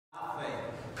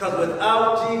Because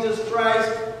without Jesus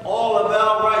Christ, all of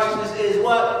our righteousness is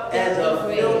what? As a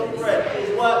filthy bread.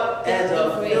 Is what? As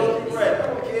a filthy bread. I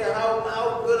don't care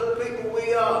how good of people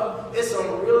we are. It's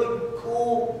some really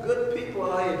cool, good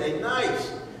people out here. They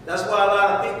nice. That's why a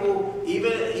lot of people,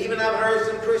 even I've heard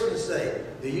some Christians say,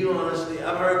 do you honestly,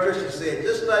 I've heard Christians say it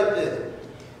just like this.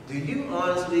 Do you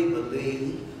honestly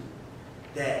believe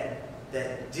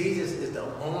that Jesus is the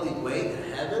only way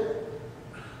to heaven?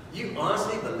 You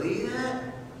honestly believe that?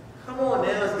 Come on now,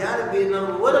 there's got to be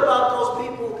another. What about those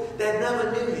people that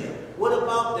never knew him? What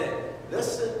about that?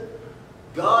 Listen,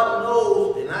 God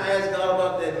knows, and I asked God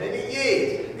about that many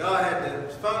years. And God had to,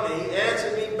 finally, he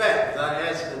answered me back. I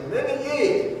asked him many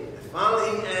years, and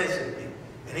finally he answered me.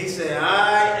 And he said,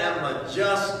 I am a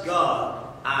just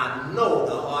God. I know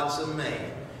the hearts of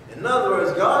man. In other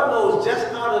words, God knows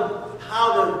just how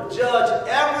to judge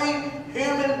every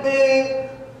human being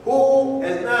who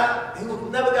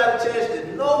never got a chance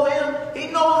to know him.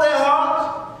 He knows their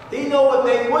hearts. He knows if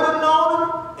they would have known him,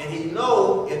 and he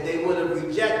knows if they would have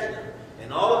rejected him.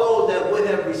 And all of those that would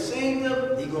have received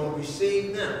him, he's going to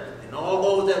receive them. And all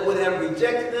those that would have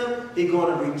rejected him, he's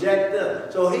going to reject them.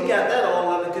 So he got that all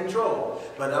under control.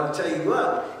 But I'll tell you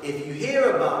what, if you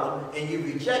hear about him and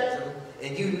you reject him,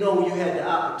 and you know you had the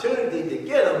opportunity to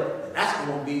get him, that's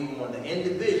going to be on the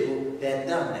individual that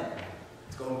done that.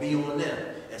 It's going to be on them.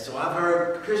 And so I've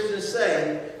heard Christians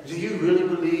say, do you really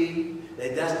believe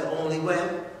that that's the only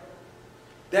way?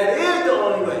 That is the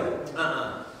only way.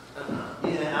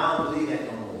 Yeah, I don't believe that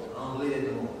no more. I don't believe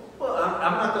it no more. Well,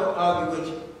 I'm not going to argue with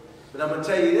you. But I'm going to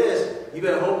tell you this. You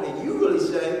better hope that you really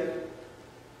say.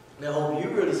 I hope you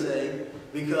really say.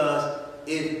 Because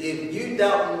if you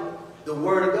doubting the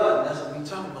word of God, and that's what we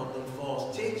talking about, them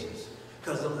false teachers.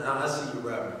 Because I see you,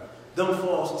 Reverend. Them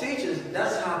false teachers,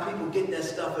 that's how people get that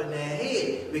stuff in their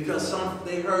head. Because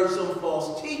they heard some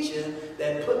false teacher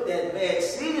that put that bad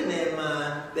seed in their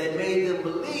mind that made them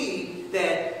believe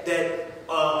that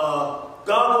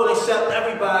God will accept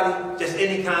everybody just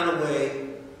any kind of way,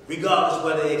 regardless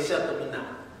whether they accept them or not.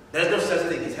 There's no such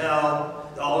thing as hell.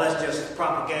 All that's just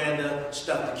propaganda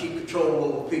stuff to keep control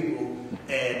over people,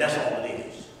 and that's all it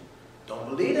is. Don't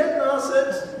believe that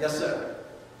nonsense? Yes, sir.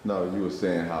 No, you were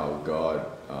saying how God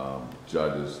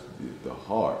judges the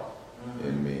heart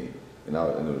in me. And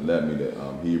it led me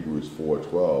to Hebrews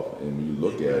 4:12. And when you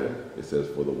look at it, it says,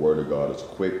 for the word of God is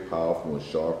quick, powerful, and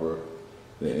sharper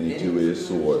than any two-edged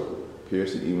sword,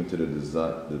 piercing even to the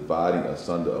dividing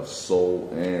asunder of soul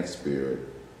and spirit,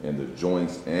 and the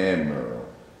joints and marrow,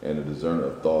 and the discerner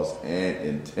of thoughts and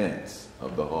intents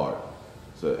of the heart.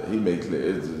 So he makes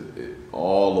it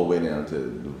all the way down to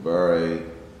the very...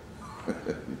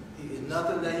 There's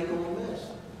nothing that he going to miss.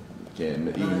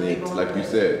 Can't even like you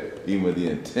said, even with the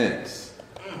intents.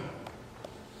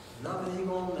 Nothing he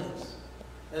going to miss.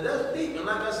 And that's deep. And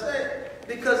like I said,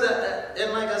 because,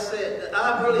 and like I said,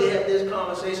 I've really had this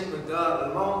conversation with God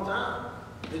a long time.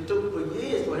 It took for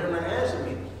years for him to answer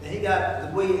me. And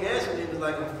the way he answered me was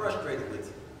like, I'm frustrated with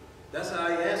you. That's how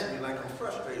he answered me, like, I'm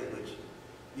frustrated with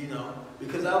you. You know,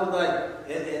 because I was like,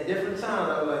 at different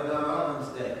times, I was like, God, I don't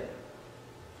understand.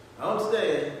 I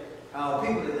understand how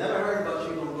people that never heard about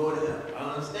you going to go to hell.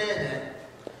 I understand that.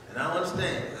 And I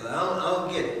understand because I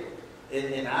don't get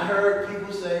it. And I heard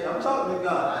people say, I'm talking to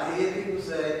God. I hear people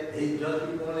say, he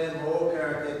judged people on their moral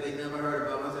character that they never heard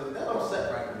about. I said, that don't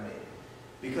set right with me.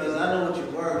 Because I know what your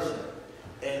words say.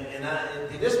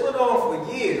 And this went on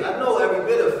for years. I know every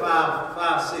bit of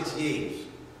 5, 6 years.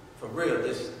 For real.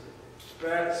 Just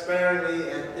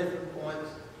sparingly at different points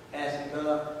asking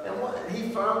God. And he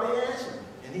finally answered me.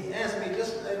 And he asked me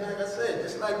just like I said,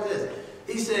 just like this.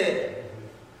 He said,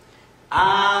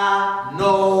 I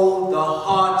know the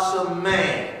hearts of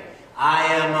man. I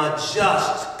am a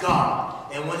just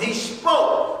God. And when he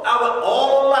spoke,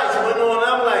 all the lights went on.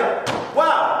 I'm like,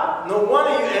 wow, no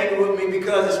wonder you're angry with me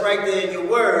because it's right there in your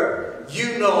word.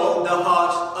 You know the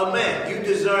hearts of man. You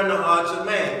discern the hearts of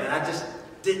man. But I just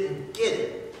didn't get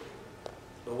it.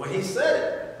 But when he said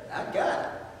it, I got it.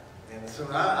 And so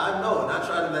I know, and I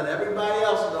try to let everybody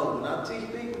else know. When I teach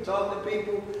people, talk to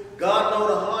people, God knows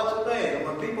the hearts of man. And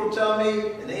when people tell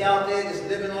me, and they out there just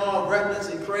living all reckless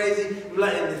and crazy,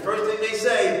 and the first thing they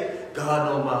say, God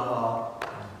knows my heart.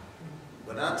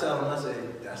 But I tell them, I say,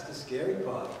 that's the scary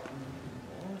part.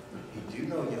 He do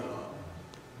know your heart.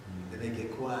 Then they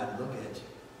get quiet and look at you.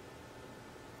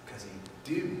 Because he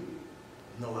do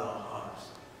know our hearts.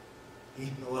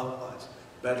 He knows our hearts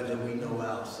better than we know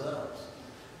ourselves.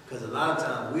 Because a lot of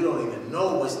times we don't even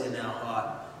know what's in our heart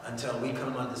until we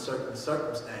come under certain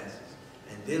circumstances.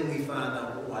 And then we find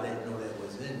out, oh, I didn't know that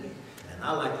was in me. And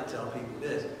I like to tell people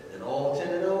this, that all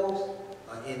 10 of those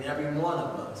are in every one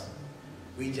of us.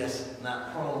 We just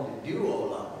not prone to do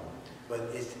all of them. But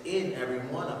it's in every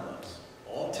one of us.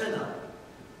 All 10 of them.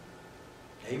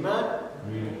 Amen?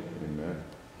 Amen.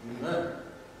 Amen.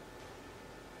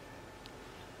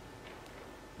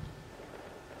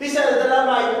 He says that I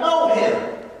might know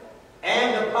him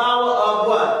and the power of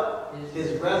what?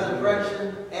 His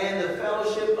resurrection and the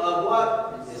fellowship of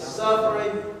what? His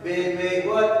suffering, being made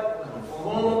what?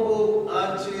 Conformable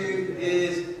unto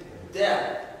his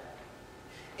death.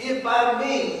 If by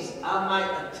means I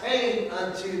might attain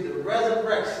unto the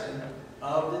resurrection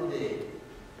of the dead.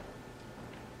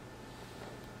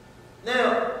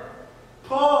 Now,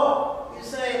 Paul is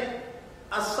saying,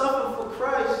 I suffer for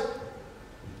Christ.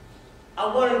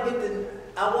 I want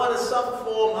to suffer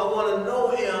for him. I want to know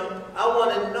him. I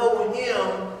want to know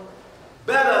him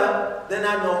better than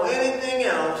I know anything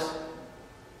else.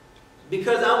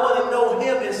 Because I want to know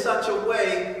him in such a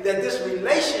way that this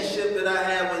relationship that I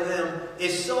have with him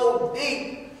is so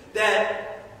deep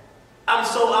that I'm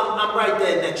right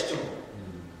there next to him.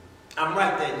 I'm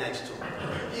right there next to him.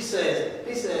 He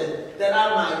says that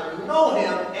I might know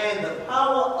him and the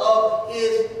power of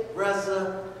his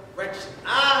resurrection.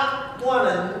 I want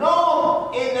to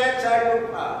know him in that type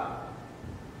of power.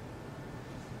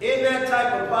 In that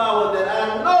type of power that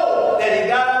I know that he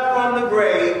got up from the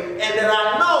grave, and that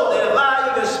I know that if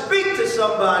I even speak to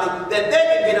somebody, that they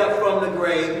can get up from the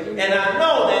grave, and I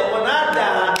know that when I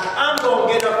die, I'm going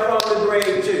to get up from the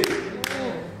grave too.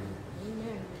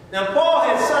 Now, Paul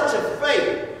had such a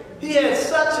faith. He had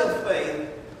such a faith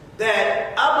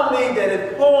that I believe that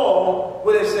if Paul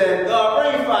would have said, God,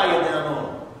 rain fire down on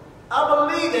him, I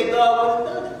believe that God would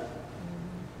have done it.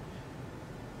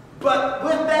 But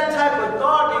with that type of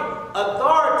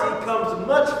authority comes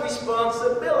much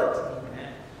responsibility.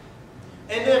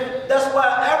 And then that's why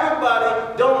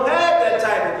everybody don't have that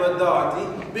type of authority,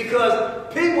 because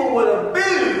people would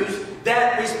abuse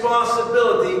that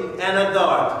responsibility and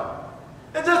authority.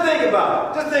 And just think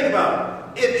about it. Just think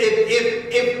about it.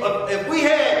 If we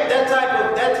had that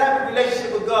type of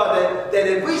relationship with God, that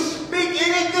if we speak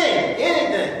anything,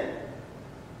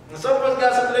 and some of us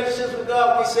got some relationships with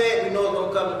God, we say it, we know it's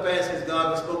going to come to pass because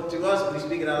God has spoken to us, and we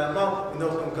speak it out of our mouth, we know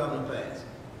it's going to come to pass.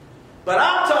 But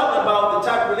I'm talking about the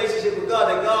type of relationship with God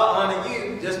that God honor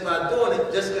you just by doing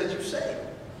it, just because you say it.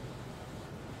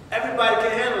 Everybody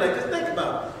can handle it. Just think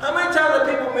about it. How many times have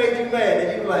people made you mad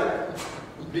and you like,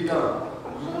 be gone?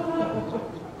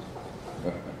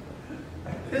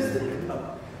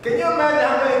 Can you imagine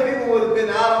how many people would have been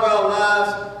out of our lives,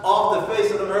 off the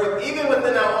face of the earth, even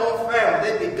within our own family,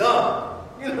 they'd be gone.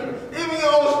 You know, even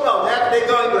your own spouse, after they're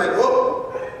gone, you'd be like, whoop.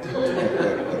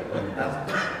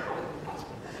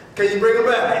 Can you bring them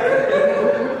back?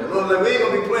 Like, we ain't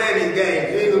going to be playing these games.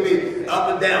 You ain't going to be up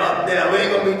and down. We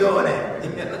ain't going to be doing that. You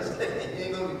understand? You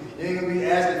ain't going to be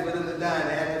asking for them to die and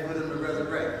asking for them to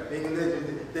resurrect.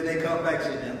 Then they come back and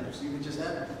say, now, see what just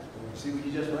happened? See what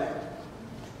you just laughed?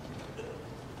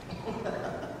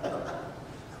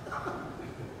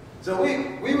 So we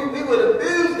would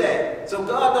abuse that. So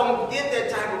God don't give that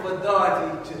type of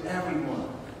authority to everyone.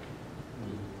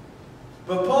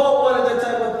 But Paul wanted that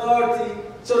type of authority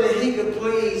so that he could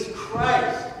please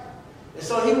Christ. And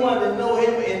so he wanted to know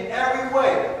him in every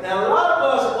way. Now a lot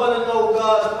of us want to know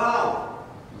God's power.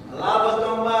 A lot of us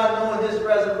don't mind knowing his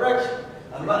resurrection.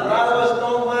 A lot of us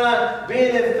don't mind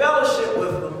being in fellowship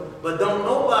with him. But don't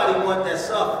nobody want that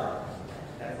suffering.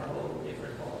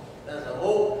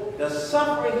 The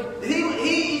suffering,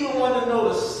 he even wanted to know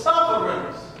the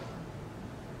sufferings.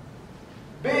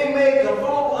 Being made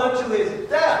conformable unto his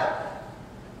death.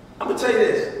 I'm going to tell you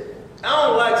this. I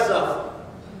don't like suffering.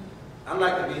 I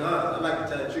like to be honest. I like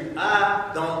to tell the truth.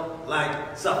 I don't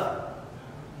like suffering.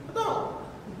 I don't.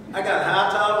 I got high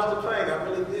tolerance to pain. I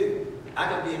really do. I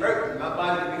can be hurting. My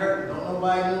body can be hurting. Don't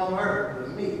nobody know I'm hurting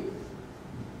but me.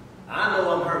 I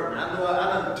know I'm hurting. I know I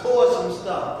done tore some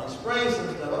stuff and sprained some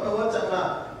stuff. I know one time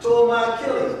I tore my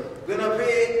Achilles. Been up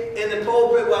here in the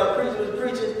pulpit while the preacher was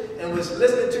preaching and was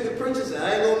listening to the preacher. Said,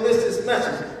 I ain't going to miss this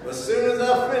message. But as soon as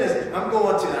I finish, I'm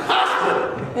going to the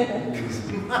hospital.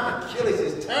 Because my Achilles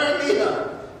is tearing me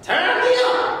up. Tearing me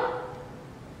up.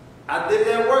 I did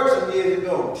that work some years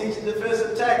ago. Teaching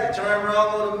defensive tactics. Turned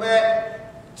around on the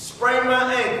mat. Sprained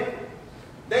my ankle.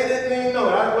 They didn't even know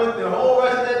it. I went the whole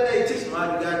rest of that day teaching them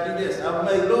how you got to do this. I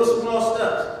made little small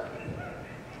steps.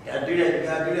 You got to do that. You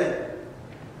got to do that.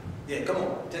 Yeah, come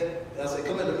on. I said,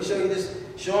 come on, let me show you this.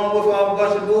 Show them without a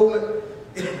bunch of movement.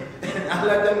 I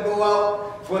let them go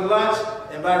out for lunch.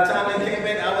 And by the time they came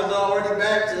back, I was already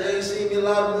back. So they didn't see me a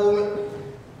lot of movement.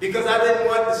 Because I didn't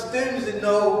want the students to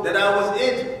know that I was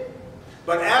injured.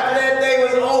 But after that day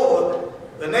was over,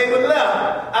 When they were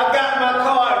left, I got in my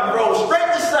car and drove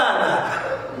straight to Sinai.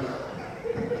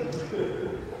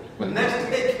 The next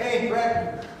day came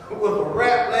back with a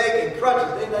wrapped leg and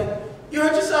crutches. They like, you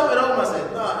hurt yourself at home? I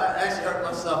said, no, I actually hurt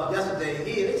myself yesterday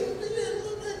here. They said,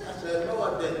 I said, no,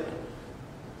 I didn't.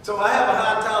 So I have a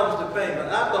high tolerance to pain, but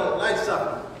I don't like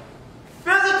suffering.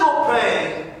 Physical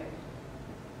pain,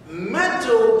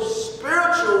 mental,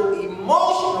 spiritual,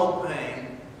 emotional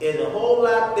pain is a whole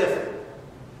lot different.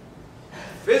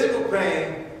 Physical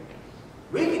pain,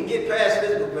 we can get past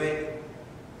physical pain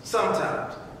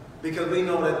sometimes because we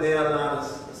know that there are a lot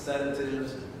of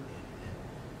sedatives and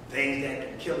things that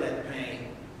can kill that pain.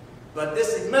 But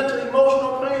this is mental,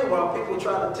 emotional pain, while people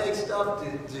try to take stuff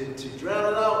to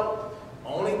drown it out,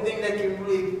 only thing that can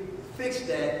really fix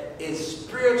that is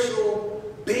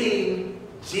spiritual being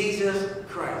Jesus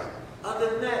Christ.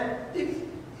 Other than that,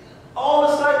 all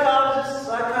the psychologists,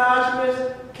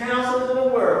 psychiatrists, counselors in the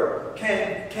world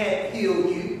can't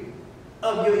heal you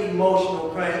of your emotional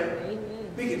pain.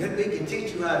 We can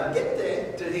teach you how to get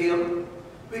there to heal.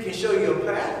 We can show you a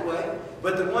pathway,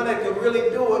 but the one that can really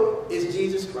do it is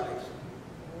Jesus Christ.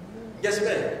 Yes,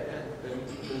 ma'am.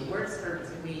 The worst hurt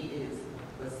to me is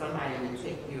for somebody to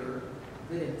take your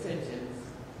good intentions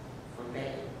from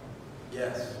that.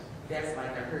 Yes. That's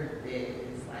like a hurt that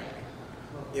is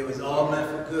like. It was all meant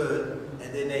for good,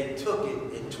 and then they took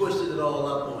it and twisted it all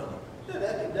up on you. Yeah,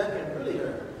 that can really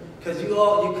hurt. Because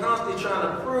you're constantly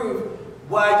trying to prove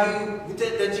why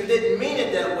that you didn't mean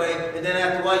it that way, and then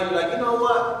after a while you're like, you know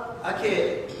what? I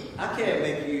can't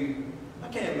make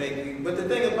you. But the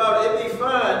thing about it, it'd be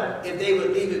fine if they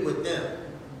would leave it with them.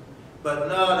 But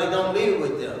no, they don't leave it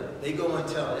with them. They go and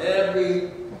tell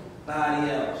everybody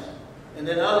else. And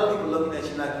then other people looking at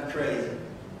you like you're crazy.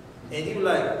 And you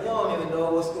like, you don't even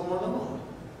know what's going on.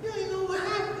 You don't even know what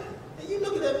happened. And you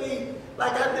looking at me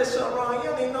like I did something wrong. You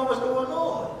don't even know what's going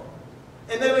on.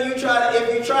 And then when if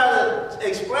you try to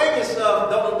explain yourself,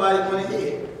 don't nobody want to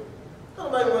hear.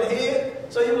 Don't nobody want to hear.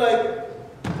 So you're like,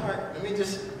 all right, let me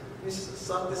just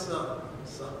suck this up.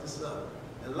 Suck this up.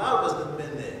 And a lot of us have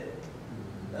been there.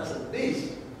 That's a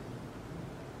beast.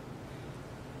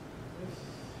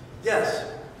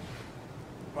 Yes.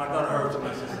 My God heard to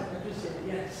my sister.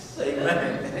 Yes.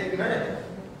 Amen. Amen.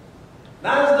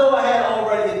 Not as though I had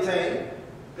already attained,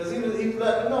 because he was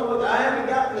like, no, look, I haven't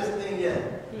gotten this thing yet.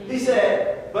 He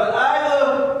said, but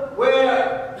either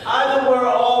were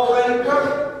already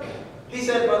perfect. He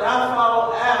said, but I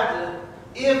follow after,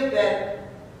 if that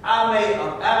I may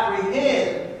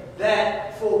apprehend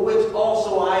that for which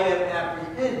also I am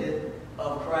apprehended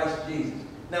of Christ Jesus.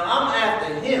 Now I'm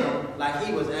after him like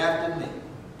he was after me.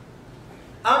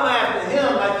 I'm after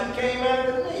him like he came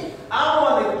after me. I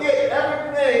want to get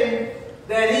everything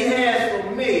that he has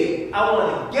for me. I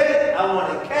want to get it. I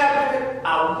want to capture it.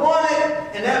 I want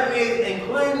it. And that means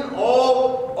including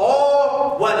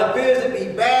all what appears to be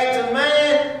bad to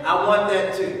man, I want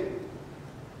that too.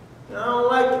 And I don't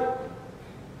like it.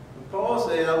 But Paul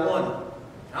said I want it.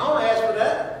 I don't ask for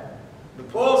that. But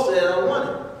Paul said I want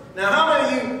it. Now how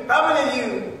many of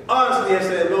you honestly have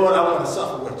said, Lord, I want to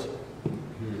suffer with you?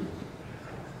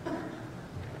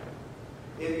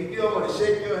 If you do, I want to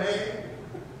shake your hand.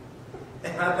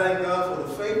 And I thank God for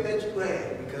the faith that you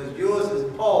have, because yours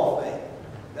is Paul's faith.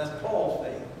 That's Paul's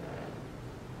faith.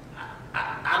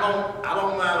 I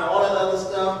don't mind all that other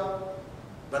stuff,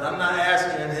 but I'm not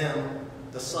asking him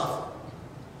to suffer.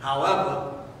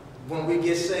 However, when we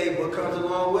get saved, what comes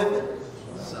along with it?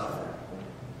 Suffering.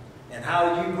 And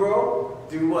how do you grow?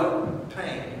 Through what?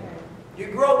 Pain. You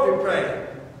grow through pain.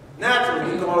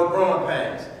 Naturally, we call it growing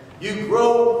pains. You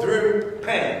grow through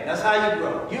pain. That's how you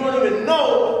grow. You don't even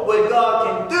know what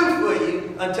God can do for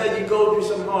you until you go through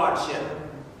some hardship.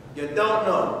 You don't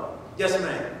know. Yes,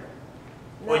 ma'am.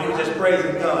 Or you're just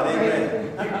praising God.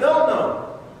 Amen. You don't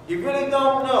know. You really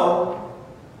don't know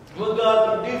what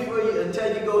God can do for you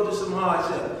until you go through some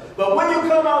hardship. But when you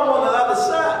come out on the other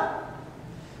side,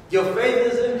 your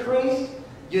faith is increased,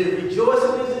 your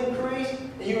rejoicing is increased,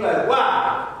 and you're like,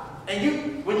 wow.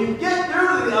 And when you get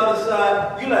through to the other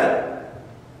side, you're like,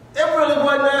 it really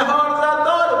wasn't that hard as I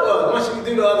thought it was once you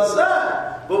do the other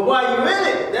side. But while you're in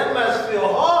it, that must feel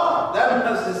hard. That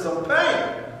must be some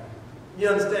pain. You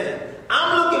understand?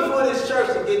 I'm looking for this church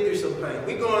to get through some pain.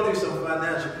 We're going through some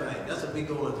financial pain. That's what we're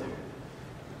going through.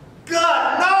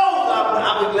 God knows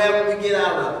I'll be glad when we get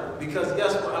out of it. Because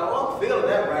guess what? I'm feeling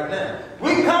that right now.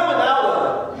 We're coming out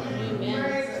of it.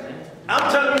 Amen.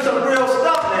 I'm telling you some real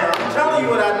stuff now. I'm telling you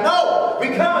what I know.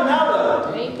 We're coming out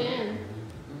of it. Amen.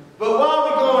 But while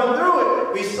we're going through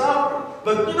it, we suffer.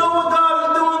 But you know what God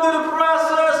is doing through the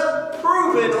process?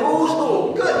 Proving who's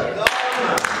who. Good God.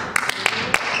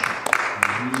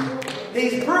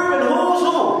 proving who's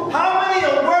who. How many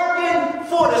are working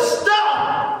for the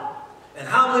star? And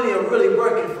how many are really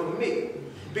working for me?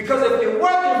 Because if you're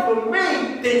working for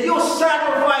me, then you'll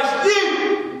sacrifice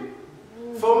you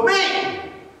for me.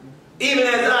 Even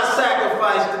as I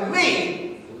sacrificed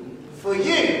me for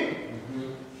you.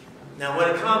 Now when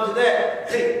it comes to that,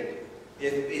 hey,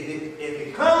 if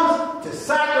it comes to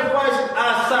sacrifice,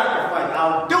 I sacrifice.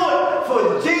 I'll do it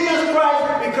for Jesus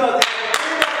Christ, because at the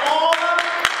end of all of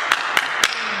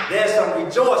it, there's some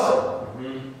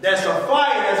rejoicing. There's some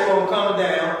fire that's going to come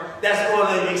down, that's going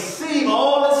to receive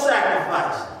all the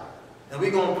sacrifice. And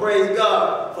we're going to praise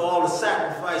God for all the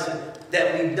sacrificing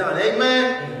that we've done.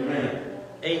 Amen? Amen.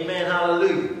 Amen.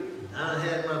 Hallelujah. I done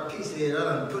had my piece here. I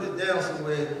done put it down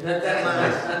somewhere. in my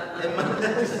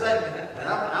segment.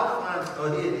 I'll find it.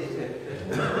 Oh, here it is.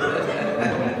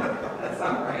 That's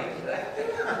all right.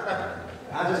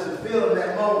 I just feel in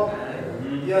that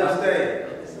moment. You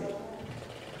understand?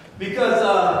 Because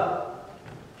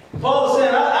Paul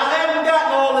said, I haven't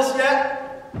gotten all this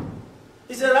yet.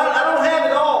 He said, I don't have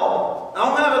it all. I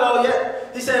don't have it all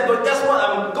yet. He said, but guess what?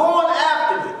 I'm going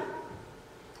after it.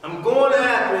 I'm going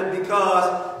after it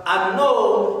because I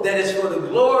know that it's for the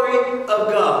glory of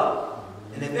God.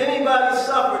 And if anybody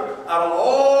suffered out of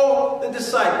all the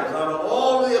disciples, out of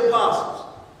all the apostles,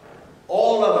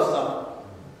 all of us suffered.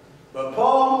 But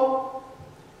Paul,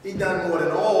 he done more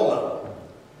than all of them.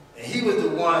 And he was the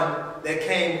one that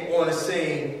came on the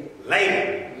scene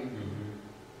later.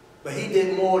 But he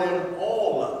did more than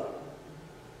all of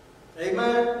them.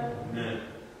 Amen? Amen.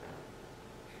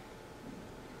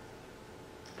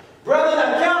 Brethren,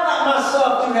 I count not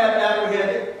myself to have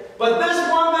apprehended, but this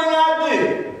one thing I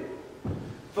do,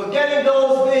 forgetting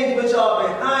those things which are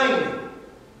behind me,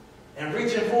 and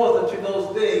reaching forth unto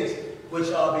those things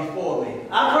which are before me.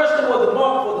 I press toward the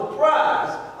mark for the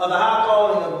prize of the high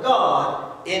calling of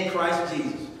God in Christ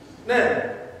Jesus.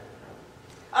 Now,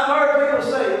 I've heard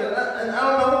people say, and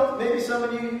I don't know, maybe some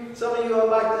of you are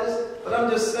like this, but I'm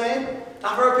just saying,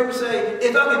 I've heard people say,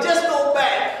 if I could just go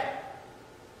back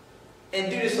and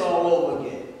do this all over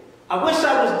again. I wish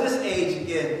I was this age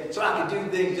again so I could do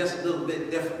things just a little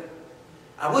bit different.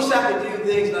 I wish I could do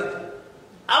things like that.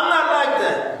 I'm not like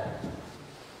that.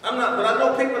 I'm not, but I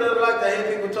know people that are like that. I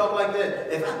hear people talk like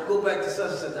that. If I could go back to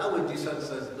such and such, I would do such and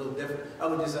such a little different. I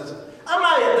would do such and such. I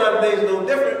might have done things a little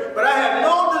different, but I have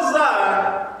no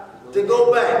desire to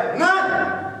go back.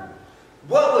 None.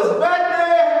 What was back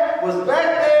there was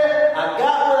back there. I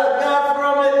got what I got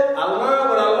from it. I learned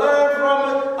what I learned from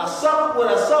it. I suffered what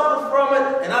I suffered from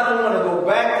it. And I don't want to go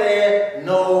back there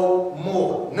no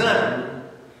more. None.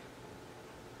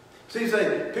 See,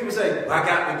 people say, well, I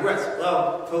got regrets.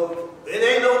 Well, it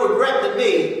ain't no regret to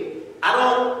me. I'm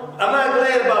not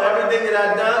glad about everything that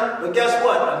I've done, but guess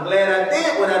what? I'm glad I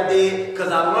did what I did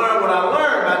because I learned what I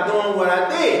learned by doing what I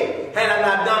did. Had I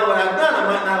not done what I've done, I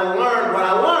might not have learned what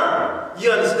I learned.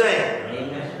 You understand?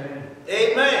 Amen.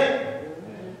 Amen.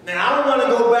 Now, I don't want to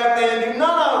go back there and do none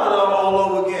of it all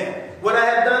over again. Would I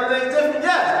have done things different?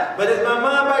 Yes. But is my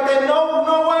mind back there? No. You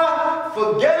know why?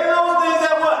 Forgetting those things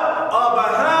that what? Are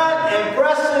behind and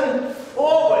pressing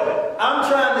forward. I'm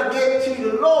trying to get to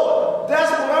the Lord. That's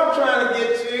what I'm trying to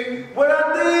get to. What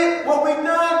I did, what we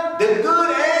done, the good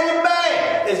and the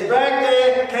bad, is back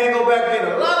there. Can't go back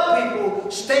there. A lot of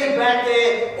people stay back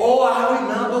there. Oh, I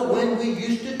remember when we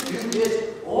used to do this.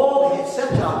 Oh, it's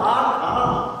such a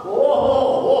hot.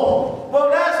 Oh. Well,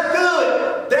 that's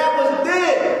good. That was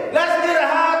good. Let's get a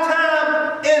high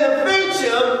time in the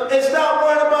future and stop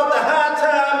worrying about the high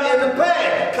time in the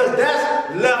past, because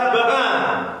that's left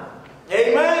behind.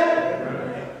 Amen?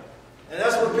 And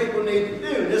that's what people need to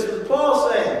do. This was Paul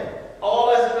saying.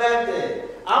 All that's back there.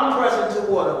 I'm pressing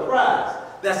toward a prize.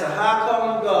 That's a high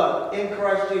calling of God in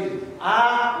Christ Jesus.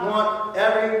 I want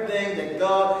everything that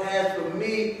God has for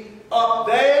me up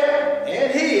there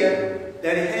and here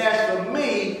that He has for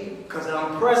me, because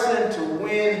I'm pressing to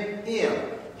win Him.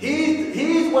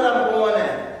 He's what I'm going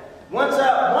after. Once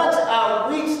I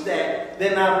reach that,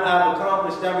 then I've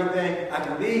accomplished everything. I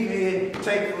can leave here,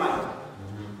 take flight.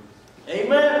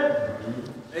 Amen?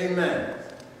 Amen.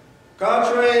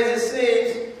 Contrary as it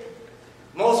seems,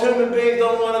 most human beings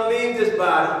don't want to leave this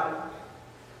body.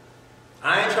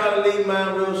 I ain't trying to leave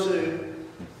mine real soon.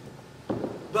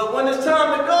 But when it's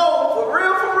time to go, for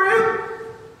real,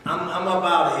 I'm up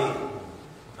out of here.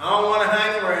 I don't want to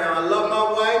hang around. I love my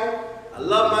wife. I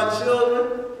love my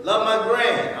children. Love my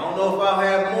grand. I don't know if I'll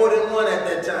have more than one at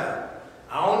that time.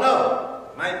 I don't know.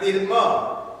 Might be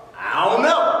tomorrow. I don't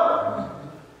know.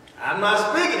 I'm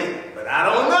not speaking it, but I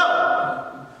don't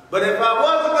know. But if I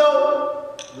was to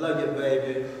go, love you,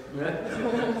 baby.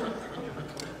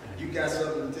 You got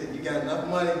something to tell you got enough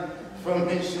money from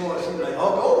insurance. She's like,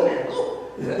 oh, go over there.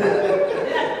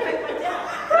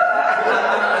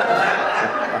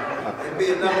 It'd be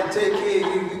enough to take care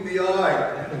of you. You be all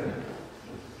right.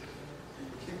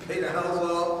 You pay the house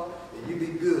off, and you be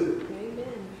good.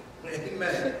 Amen.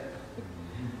 Amen.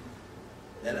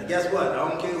 And guess what? I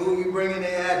don't care who you bring in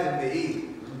there after me either.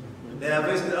 Now, if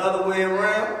it's the other way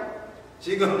around,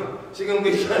 she gonna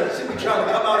be trying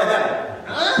to come out of heaven.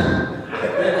 Huh?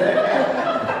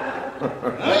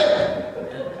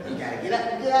 You gotta get up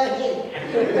and get out of here.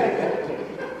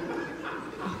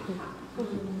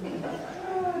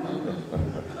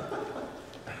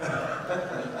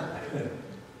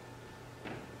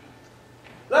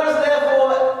 Let us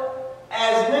therefore,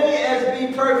 as many as be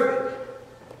perfect,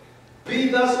 be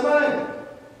thus minded.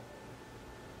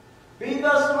 Be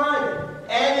thus minded.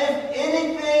 And if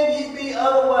anything ye be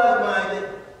otherwise minded,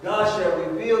 God shall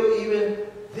reveal even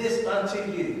this unto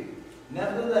you.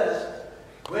 Nevertheless,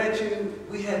 whereto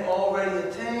we have already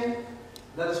attained,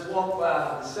 let us walk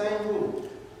by the same rule.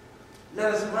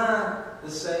 Let us mind the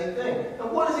same thing.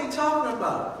 And what is he talking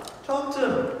about? Talk to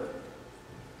him.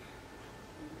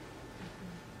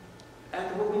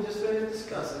 After what we just finished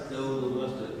discussing. Those of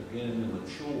us that begin to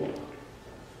mature,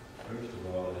 first of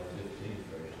all, that 15th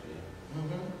verse there.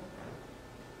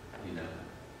 You know.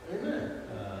 Amen.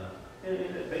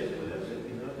 And basically that's it,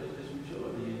 you know, that's just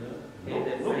maturity, you know. Look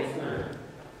for,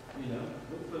 you know,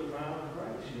 look for the power of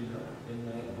Christ, you know, and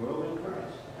grow in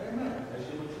Christ. Amen. That's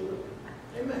your maturity.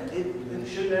 Amen. You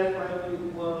shouldn't act like you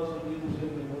was when you was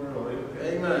in the world.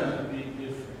 Amen. It should be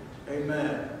different.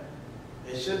 Amen.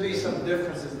 There should be some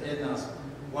differences in us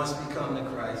once we come to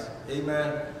Christ.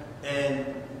 Amen.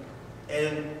 And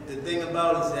the thing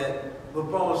about it is that what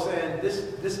Paul is saying,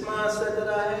 this mindset that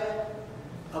I had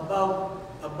about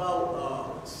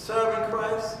serving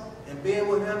Christ and being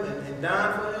with him and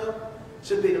dying for him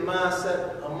should be the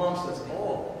mindset amongst us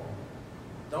all.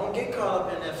 Don't get caught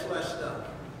up in that flesh stuff.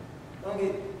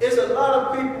 It's a lot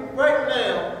of people right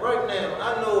now,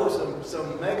 I know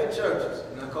some mega churches,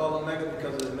 and I call them mega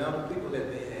because of the amount of people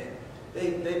that they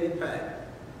have. They be packed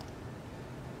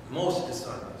most of the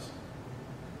Sundays.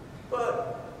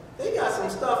 But they got some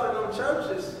stuff in them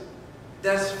churches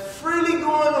that's freely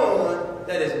going on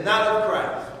that is not of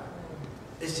Christ.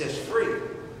 It's just free.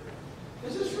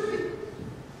 It's just free.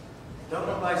 Don't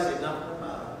nobody say nothing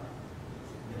about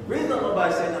it. The reason don't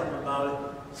nobody say nothing about it,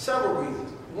 several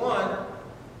reasons. One,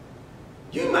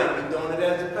 you might be doing it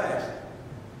as a pastor.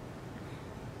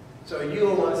 So you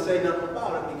don't want to say nothing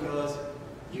about it because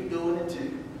you're doing it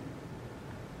too.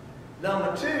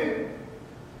 Number two,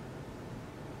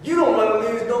 you don't want to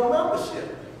lose no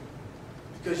membership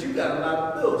because you got a lot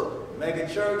of bills. Mega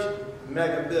church,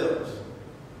 mega bills.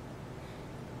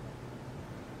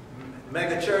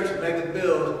 Mega church, mega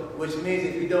bills, which means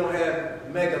if you don't have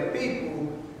mega people,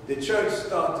 the church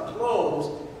starts to close,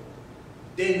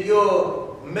 then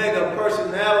your mega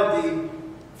personality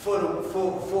for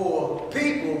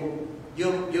people,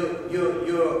 your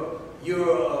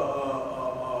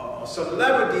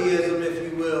celebrityism, if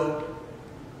you will,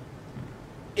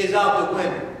 is out the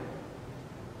window.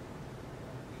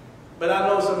 But I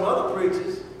know some other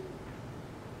preachers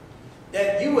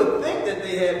that you would think that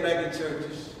they had mega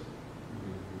churches,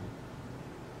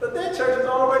 but their church is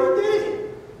already dead.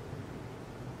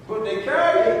 But they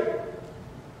carry it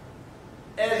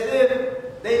as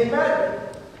if they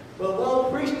matter, but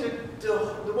won't preach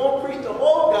the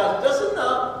whole gospel,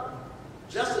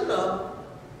 just enough,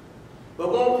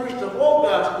 but won't preach the whole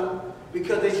gospel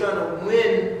because they're trying to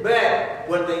win back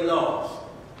what they lost.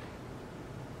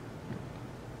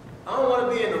 I don't want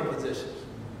to be in those positions.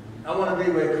 I want to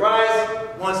be where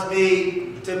Christ wants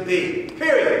me to be.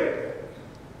 Period.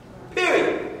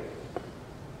 Period.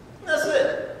 That's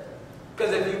it.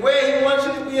 Because if you're where he wants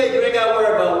you to be at, you ain't got to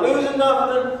worry about losing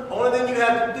nothing. Only thing you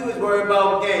have to do is worry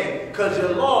about gain. Because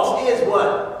your loss is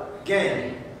what?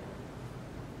 Gain.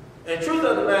 And the truth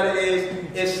of the matter is,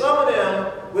 if some of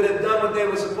them would have done what they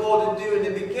were supposed to do in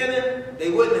the beginning,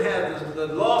 they wouldn't have the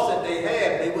loss that they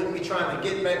had. They wouldn't be trying to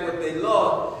get back what they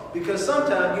lost. Because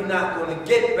sometimes you're not going to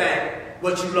get back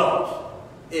what you lost.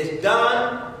 It's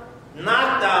done,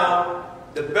 knocked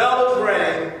out, the bell is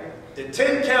rang, the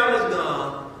 10 count is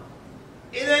gone.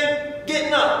 It ain't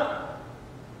getting up.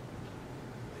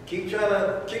 Keep trying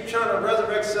to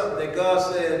resurrect something that God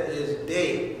said is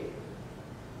dead.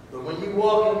 But when you're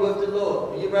walking with the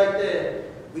Lord, when you're right there,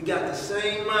 we got the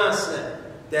same mindset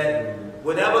that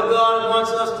whatever God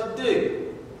wants us to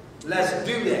do, let's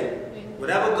do that.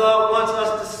 Whatever God wants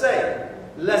us to say,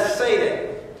 let's say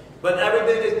that. But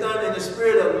everything is done in the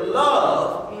spirit of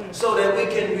love so that we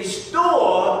can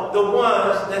restore the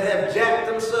ones that have jacked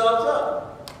themselves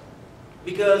up.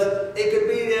 Because it could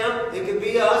be them, it could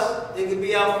be us, it could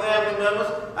be our family members.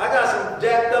 I got some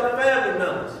jacked up family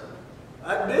members.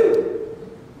 I do.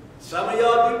 Some of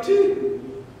y'all do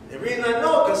too. The reason I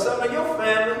know, because some of your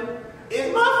family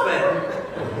is my family.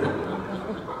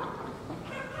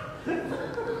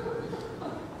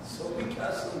 So we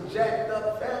got some jacked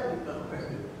up family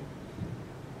members.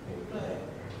 Amen.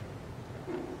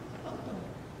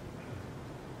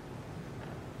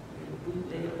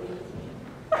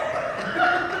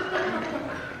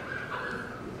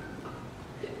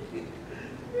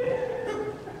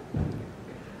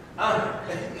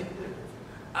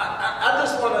 I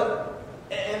just want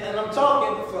to, and I'm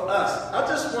talking for us, I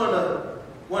just want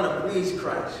to please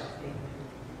Christ.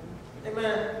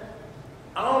 Amen.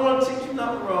 I don't want to teach you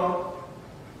nothing wrong,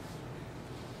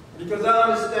 because I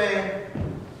understand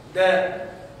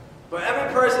that for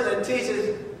every person that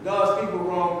teaches God's people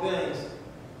wrong things,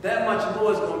 that much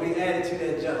more is going to be added to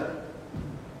their judgment.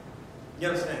 You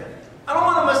understand? I don't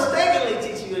want to mistakenly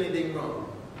teach you anything wrong.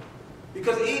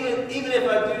 Because even if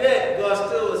I do that, God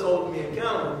still is holding me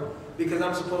accountable, because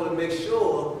I'm supposed to make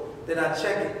sure that I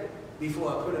check it before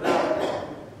I put it out there.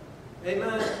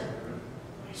 Amen?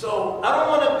 So I don't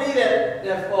want to be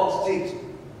that false teacher.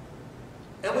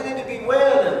 And we need to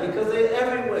beware of them, because they're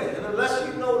everywhere. And unless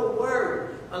you know the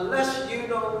word,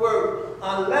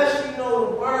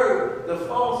 the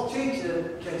false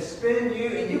teacher can spin you,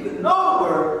 and you can know the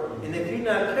word, and if you're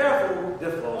not careful,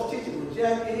 the false teacher will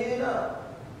jack your head up.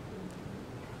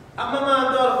 I remember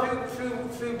I thought a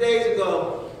few days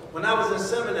ago, when I was in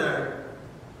seminary,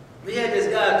 we had this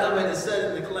guy come in and sit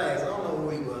in the class. I don't know who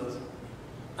he was.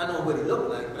 I know what he looked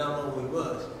like, but I don't know who he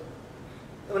was.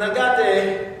 And when I got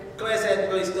there, class hadn't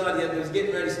really started yet. It was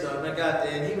getting ready to start. When I got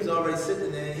there, and he was already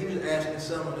sitting there, and he was asking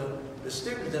some of the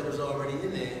students that was already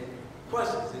in there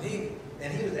questions.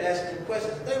 And he was asking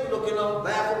questions. They were looking all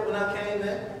baffled when I came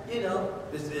in. You know,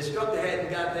 the instructor hadn't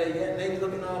got there yet, and they were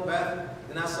looking all baffled.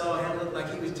 And I saw him look like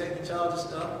he was taking charge of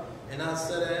stuff. And I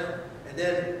sat down. And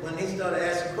then when he started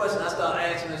asking questions, I started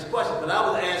answering his questions. But I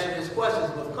was answering his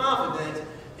questions with confidence,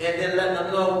 and then letting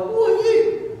them know, who are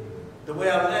you? The way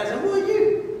I was answering, who are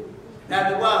you?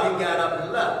 After a while, he got up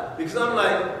and left. Because I'm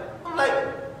like,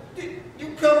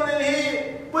 you coming in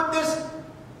here with this,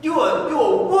 you a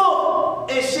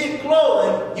wolf in sheep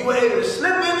clothing. You were able to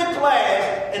slip into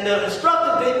class, and the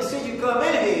instructor didn't see you come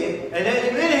in here, and then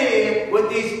you in here with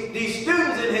these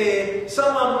students in here,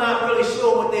 some of them not really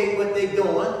sure what they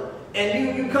doing,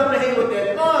 and you come in here with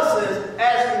that nonsense,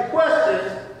 asking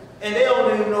questions, and they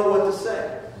don't even know what to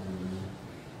say.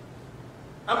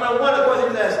 I mean, one of the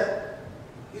questions he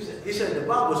asked, he said the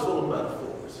Bible is full of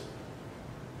metaphors.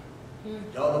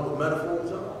 Y'all know what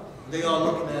metaphors are? They all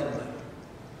looking at him like,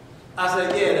 I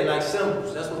said, yeah, they're like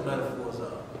symbols. That's what metaphors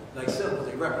are. Like symbols,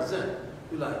 they represent.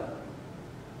 You're like,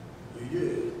 yeah.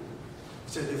 He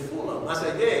said, they're full of them. I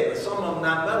said, yeah, but some of them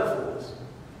not metaphors.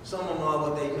 Some of them are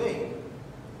what they mean.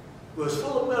 But it's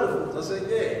full of metaphors. I said,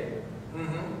 yeah.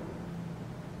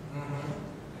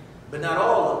 But not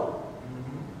all of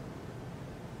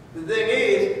them. The thing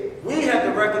is, we have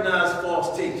to recognize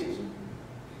false teachers.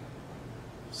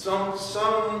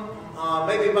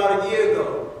 Maybe about a year ago,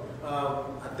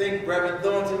 I think Reverend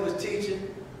Thornton was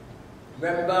teaching.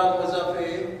 Reverend Bowden was up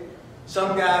here.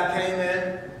 Some guy came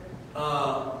in,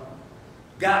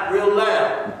 got real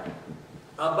loud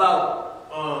about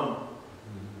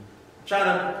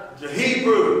the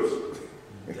Hebrews,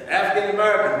 the African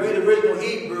Americans, we the original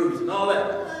Hebrews and all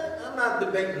that. I'm not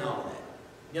debating all that.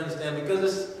 You understand?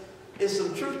 Because it's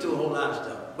some truth to a whole lot of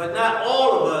stuff. But not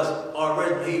all of us are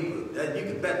original Hebrews. You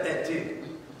can bet that too.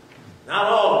 Not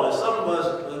all of us. Some of us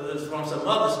is from some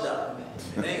other stuff.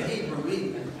 It ain't Hebrew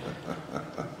either.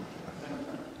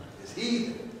 It's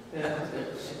heathen.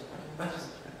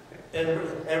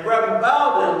 And Reverend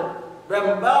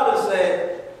Bowden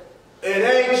said, it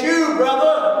ain't you,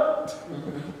 brother.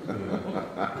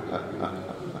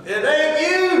 It ain't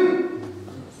you.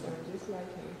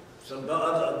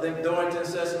 I think Dorrington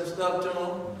said some stuff to him.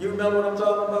 You remember what I'm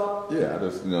talking about? Yeah, I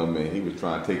just, he was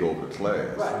trying to take over the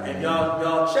class. Right, and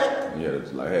y'all checked him. Yeah,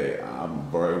 it's like, hey, I'm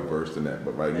very versed in that,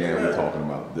 but right now we're talking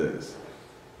about this.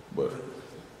 But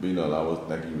I was,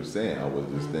 like you were saying, I was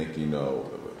just thinking,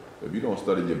 if you don't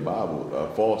study your Bible, a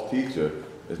false teacher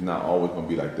is not always going to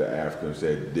be like the African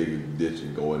said, dig a ditch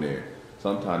and go in there.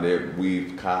 Sometimes they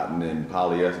weave cotton and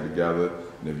polyester together,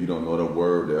 and if you don't know the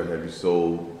word, they'll have you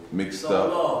so mixed up.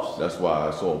 Lost. That's why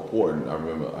it's so important. I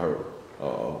remember I heard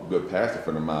a good pastor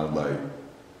friend of mine was like,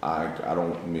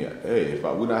 hey, if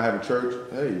we're not having church,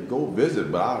 hey, go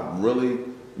visit. But I really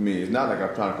mean, it's not like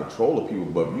I'm trying to control the people,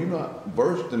 but if you're not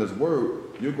versed in His Word,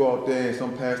 you go out there and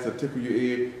some pastor tickle your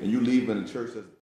ear and you leave in the church.